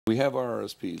We have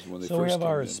RRSPs when they So we first have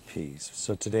come in. RSPs.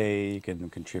 So today you can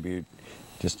contribute,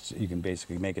 you can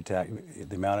basically make a tax,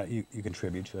 the amount you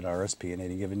contribute to an RSP in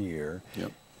any given year,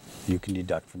 Yep. you can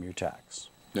deduct from your tax.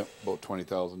 Yep, about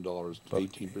 $20,000,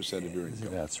 18% of your income.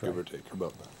 That's right. Give or take,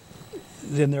 about that.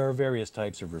 Then there are various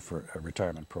types of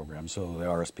retirement programs. So the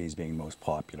RSPs being most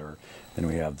popular. Then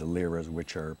we have the LIRAs,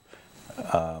 which are,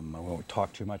 I won't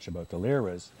talk too much about the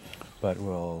LIRAs, but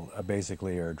will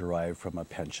basically are derived from a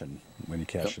pension when you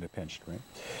cash in a pension, right?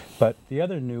 But the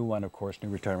other new one, of course, new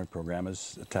retirement program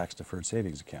is tax deferred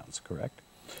savings accounts, correct?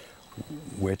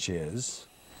 Which is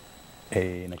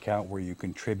an account where you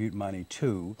contribute money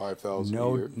to,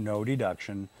 $5,000 a year. no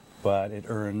deduction, but it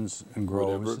earns and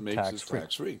grows Whatever it makes is tax-free.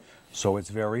 tax-free. So it's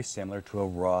very similar to a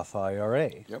Roth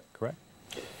IRA. Yep. Correct?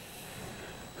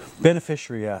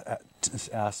 Beneficiary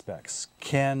aspects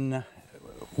can,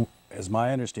 as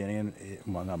my understanding,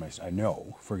 well, not my, I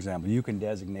know, for example, you can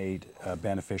designate a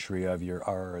beneficiary of your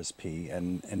RRSP,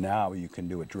 and now you can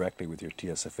do it directly with your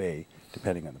TSFA,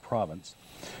 depending on the province,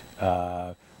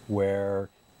 where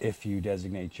if you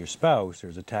designate your spouse,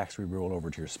 there's a tax-free roll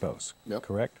over to your spouse. Yep.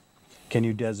 Correct? Can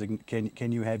you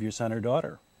can you have your son or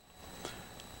daughter?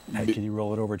 Can you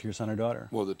roll it over to your son or daughter?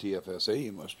 Well, the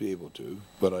TFSA must be able to,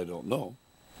 but I don't know.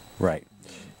 Right.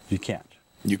 You can't.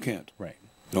 You can't. Right.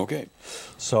 Okay.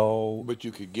 So. But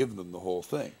you could give them the whole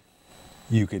thing.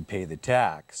 You could pay the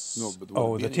tax. No, but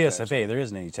the TSFA, there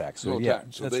isn't any tax. So no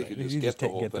tax. So they could just get the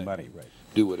whole get thing. the money, right?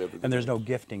 Do whatever. And there's no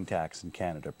gifting tax in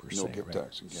Canada per se. No gift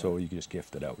tax in Canada. So you can just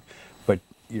gift it out. But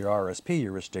your RSP,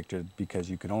 you're restricted because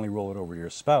you can only roll it over to your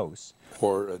spouse.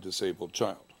 Or a disabled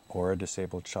child. Or a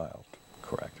disabled child.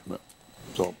 Correct. Right.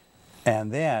 So.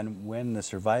 And then when the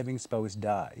surviving spouse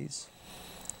dies,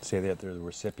 say that they're the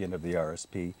recipient of the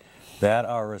RSP, that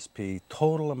RSP,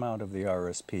 total amount of the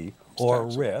RSP or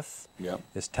RIF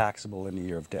is taxable in the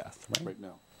year of death, right? Right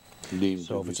now.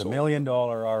 So if it's $1 million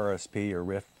RSP or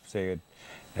RIF, say,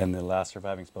 and the last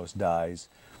surviving spouse dies,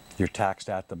 you're taxed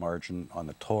at the margin on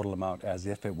the total amount as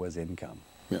if it was income.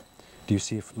 Yeah. Do you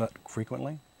see it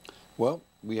frequently? Well,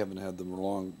 we haven't had them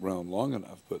around long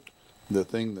enough, but the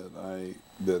thing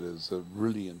that is a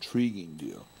really intriguing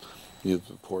deal is,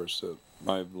 of course, that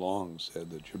I've long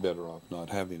said that you're better off not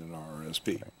having an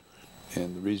RRSP. Right.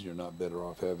 And the reason you're not better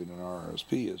off having an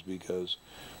RRSP is because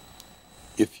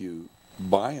if you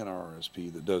buy an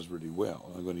RRSP that does really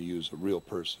well, I'm going to use a real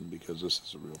person because this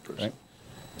is a real person. Right.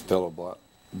 The fellow bought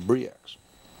Brex.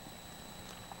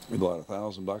 He bought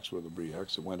 $1,000 worth of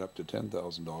Brex. It went up to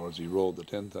 $10,000. He rolled the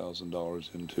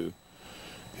 $10,000 into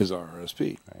his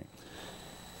RRSP. Right.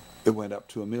 It went up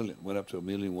to $1 million. Went up to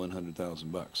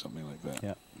 $1,100,000, something like that.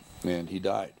 Yeah. And he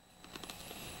died.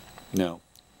 Now,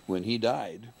 when he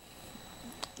died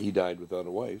without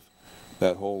a wife.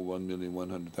 That whole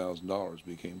 $1,100,000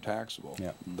 became taxable.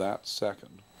 Yeah. That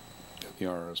second, the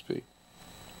RRSP.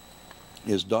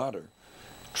 His daughter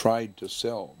tried to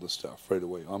sell the stuff right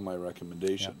away on my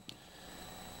recommendation.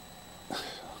 Yeah.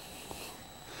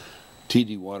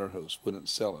 T.D. Waterhouse wouldn't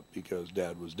sell it because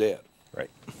Dad was dead. Right.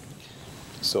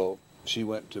 So she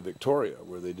went to Victoria,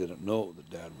 where they didn't know that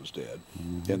Dad was dead,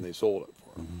 and they sold it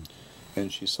for her.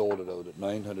 And she sold it out at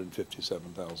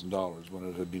 $957,000 when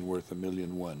it had been worth $1.1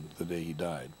 million the day he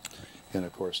died. Right. And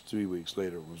of course, 3 weeks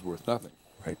later, it was worth nothing.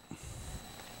 Right.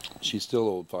 She still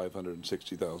owed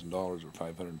 $560,000 or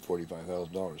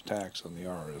 $545,000 tax on the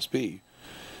RRSP,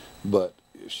 but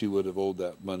she would have owed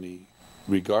that money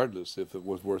regardless if it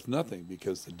was worth nothing,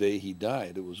 because the day he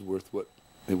died, it was worth what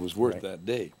it was worth right. that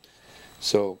day.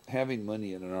 So having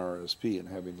money in an RRSP and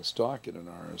having the stock in an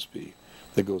RRSP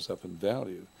that goes up in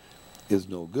value is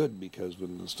no good, because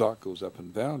when the stock goes up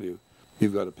in value,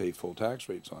 you've got to pay full tax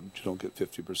rates on it. You don't get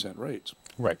 50% rates.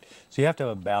 Right. So you have to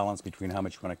have a balance between how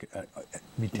much you want to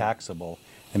be taxable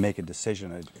and make a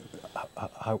decision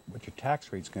what your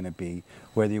tax rate's going to be,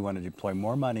 whether you want to deploy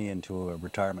more money into a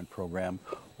retirement program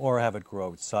or have it grow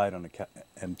outside on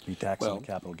and be taxed on a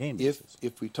capital gain basis.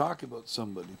 If we talk about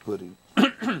somebody putting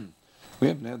we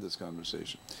haven't had this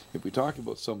conversation. If we talk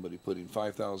about somebody putting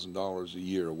 $5,000 a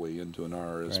year away into an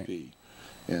RRSP, right.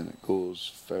 and it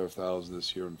goes $5,000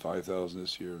 this year and $5,000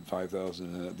 this year and $5,000,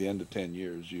 and at the end of 10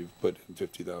 years you've put in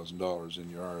 $50,000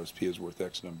 and your RRSP is worth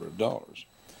X number of dollars.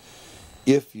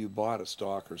 If you bought a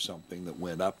stock or something that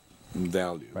went up in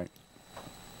value, right.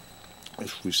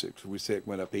 if we say it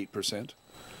went up 8%,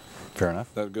 fair enough.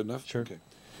 Is that good enough? Sure. Okay.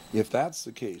 If that's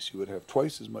the case, you would have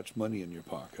twice as much money in your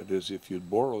pocket as if you'd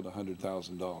borrowed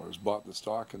 $100,000, bought the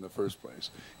stock in the first place,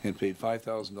 and paid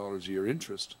 $5,000 a year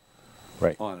interest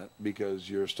right. on it, because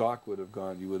your stock would have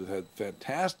gone, you would have had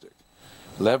fantastic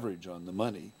leverage on the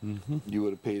money, you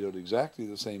would have paid out exactly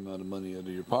the same amount of money out of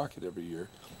your pocket every year.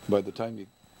 By the time you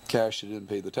cash it in and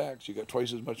pay the tax, you got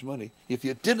twice as much money if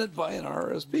you didn't buy an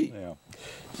RRSP. Yeah.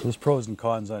 So there's pros and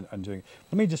cons on doing it.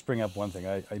 Let me just bring up one thing.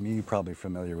 I mean, you're probably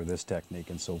familiar with this technique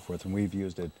and so forth, and we've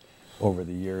used it over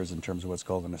the years in terms of what's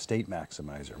called an estate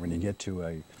maximizer. When you get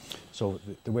to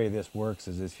the way this works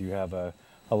is if you have a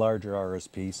larger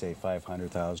RRSP, say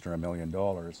 $500,000 or $1 million,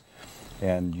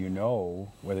 and you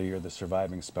know whether you're the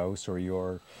surviving spouse or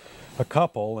you're a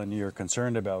couple and you're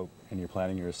concerned about and you're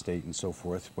planning your estate and so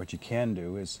forth, what you can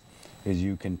do is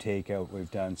you can take out what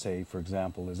we've done, say, for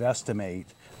example, is estimate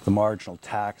the marginal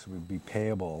tax would be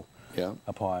payable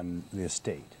upon the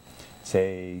estate.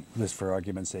 Say, this for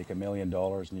argument's sake, $1 million,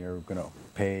 and you're going to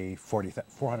pay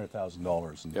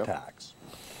 $400,000 in tax.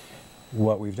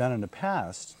 What we've done in the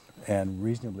past, and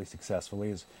reasonably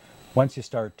successfully, is once you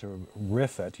start to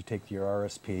RIF it, you take your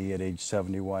RSP at age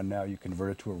 71, now you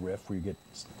convert it to a RIF where you get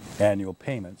annual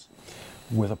payments.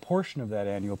 With a portion of that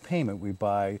annual payment, we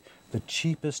buy the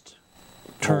cheapest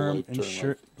term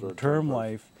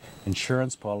life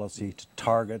insurance policy to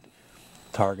target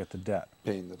the debt.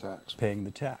 Paying the tax. Paying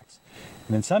the tax.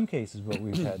 And in some cases, what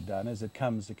we've had done is it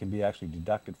can be actually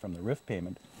deducted from the RIF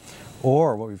payment,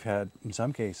 or what we've had in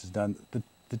some cases done,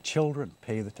 the children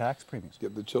pay the tax premiums.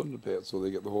 Get the children to pay it so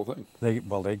they get the whole thing. They're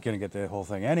going to get the whole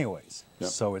thing anyways. Yep.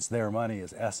 So it's their money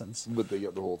is essence. But they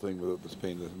get the whole thing without this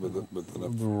paying with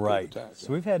enough right. to pay the tax.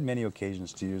 So we've had many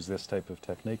occasions to use this type of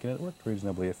technique, and it worked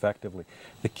reasonably effectively.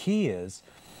 The key is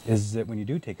that when you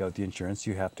do take out the insurance,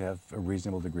 you have to have a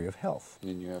reasonable degree of health.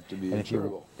 And you have to be and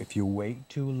insurable. If you wait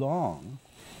too long,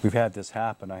 we've had this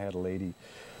happen. I had a lady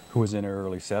who was in her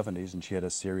early 70s, and she had a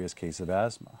serious case of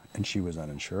asthma, and she was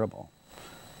uninsurable.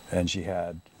 And she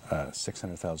had a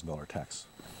 $600,000 tax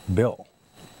bill,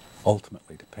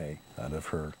 ultimately, to pay out of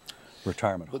her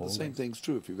retirement holdings. But the same thing's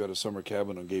true if you've got a summer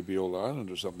cabin on Gabriola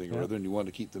Island or something or other, and you want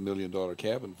to keep the $1 million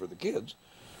cabin for the kids,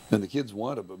 and the kids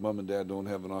want it, but mom and dad don't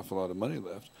have an awful lot of money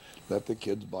left, let the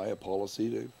kids buy a policy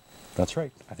to... That's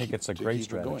right. I think it's a great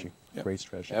strategy. Yeah. Great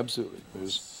strategy. Absolutely.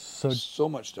 There's so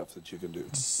much stuff that you can do.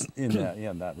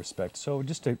 In that respect. So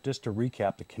just to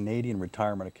recap, the Canadian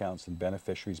retirement accounts and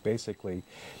beneficiaries, basically,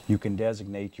 you can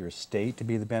designate your estate to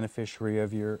be the beneficiary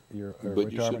of your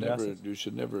retirement assets. You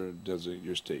should never designate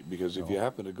your estate, because if you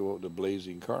happen to go out in a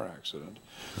blazing car accident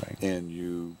and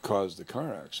you cause the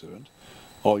car accident,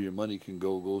 all your money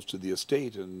goes to the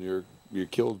estate, and you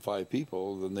killed 5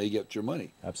 people, then they get your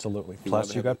money. Absolutely.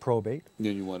 Plus you got probate.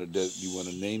 Then you want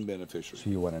to name beneficiaries. So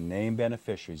you want to name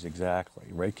beneficiaries, exactly.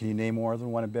 Right? Can you name more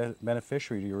than one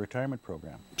beneficiary to your retirement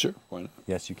program? Sure, why not?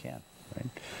 Yes, you can. Right.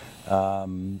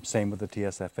 Same with the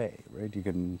TSFA. Right? You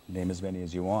can name as many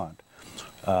as you want.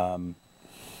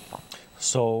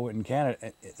 So in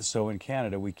Canada,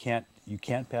 you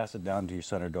can't pass it down to your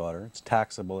son or daughter. It's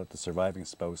taxable at the surviving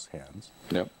spouse hands.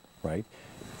 Yep. Right.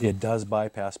 It does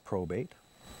bypass probate.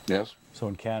 Yes. So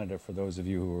in Canada, for those of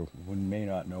you who may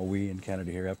not know, we in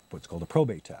Canada here have what's called a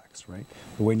probate tax. Right.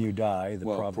 When you die, the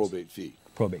province. Probate fee.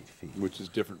 Probate fee. Which is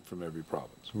different from every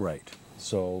province. Right.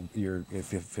 So if your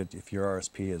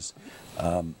RSP is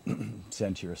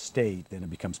sent to your estate, then it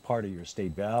becomes part of your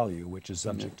estate value, which is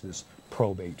subject to this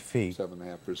probate fee.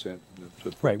 7.5%.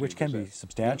 Right, which can be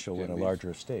substantial in a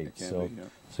larger estate. So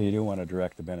you do want to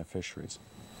direct the beneficiaries.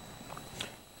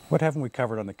 What haven't we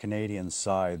covered on the Canadian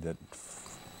side that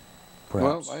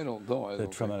perhaps... Well, I don't know.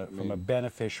 From a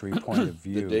beneficiary point of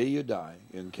view... The day you die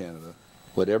in Canada,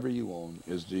 whatever you own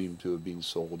is deemed to have been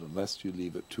sold unless you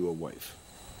leave it to a wife,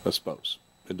 a spouse.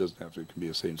 It doesn't have to, it can be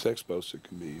a same-sex spouse, it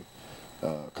can be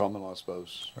a common law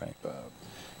spouse, right.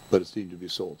 But it's deemed to be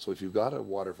sold. So if you've got a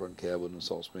waterfront cabin in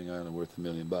Salt Spring Island worth $1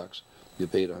 million, you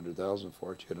paid $100,000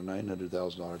 for it, you had a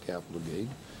 $900,000 capital gain,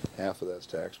 half of that's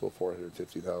taxable,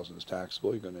 $450,000 is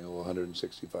taxable, you're going to owe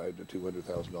 $165,000 to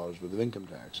 $200,000 worth of income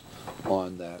tax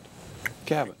on that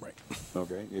cabin. Right.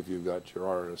 Okay, if you've got your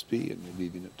RRSP and you're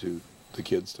leaving it to the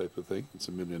kids type of thing, it's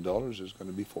 $1 million, there's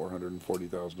going to be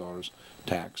 $440,000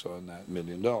 tax on that $1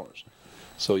 million.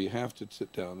 So you have to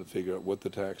sit down and figure out what the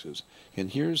tax is. And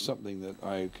here's something that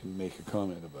I can make a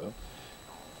comment about.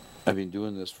 I've been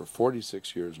doing this for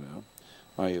 46 years now.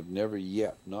 I have never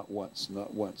yet, not once,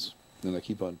 and I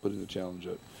keep on putting the challenge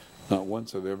out, not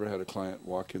once I've ever had a client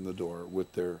walk in the door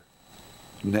with their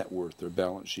net worth, their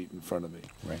balance sheet in front of me.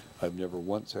 Right. I've never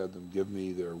once had them give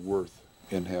me their worth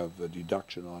and have a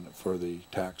deduction on it for the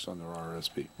tax on their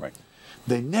RRSP. Right.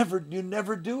 You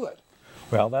never do it.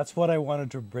 Well, that's what I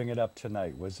wanted to bring it up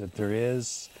tonight, was that there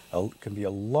can be a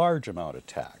large amount of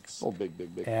tax. Oh, big.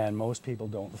 And most people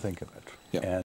don't think of it. Yeah. And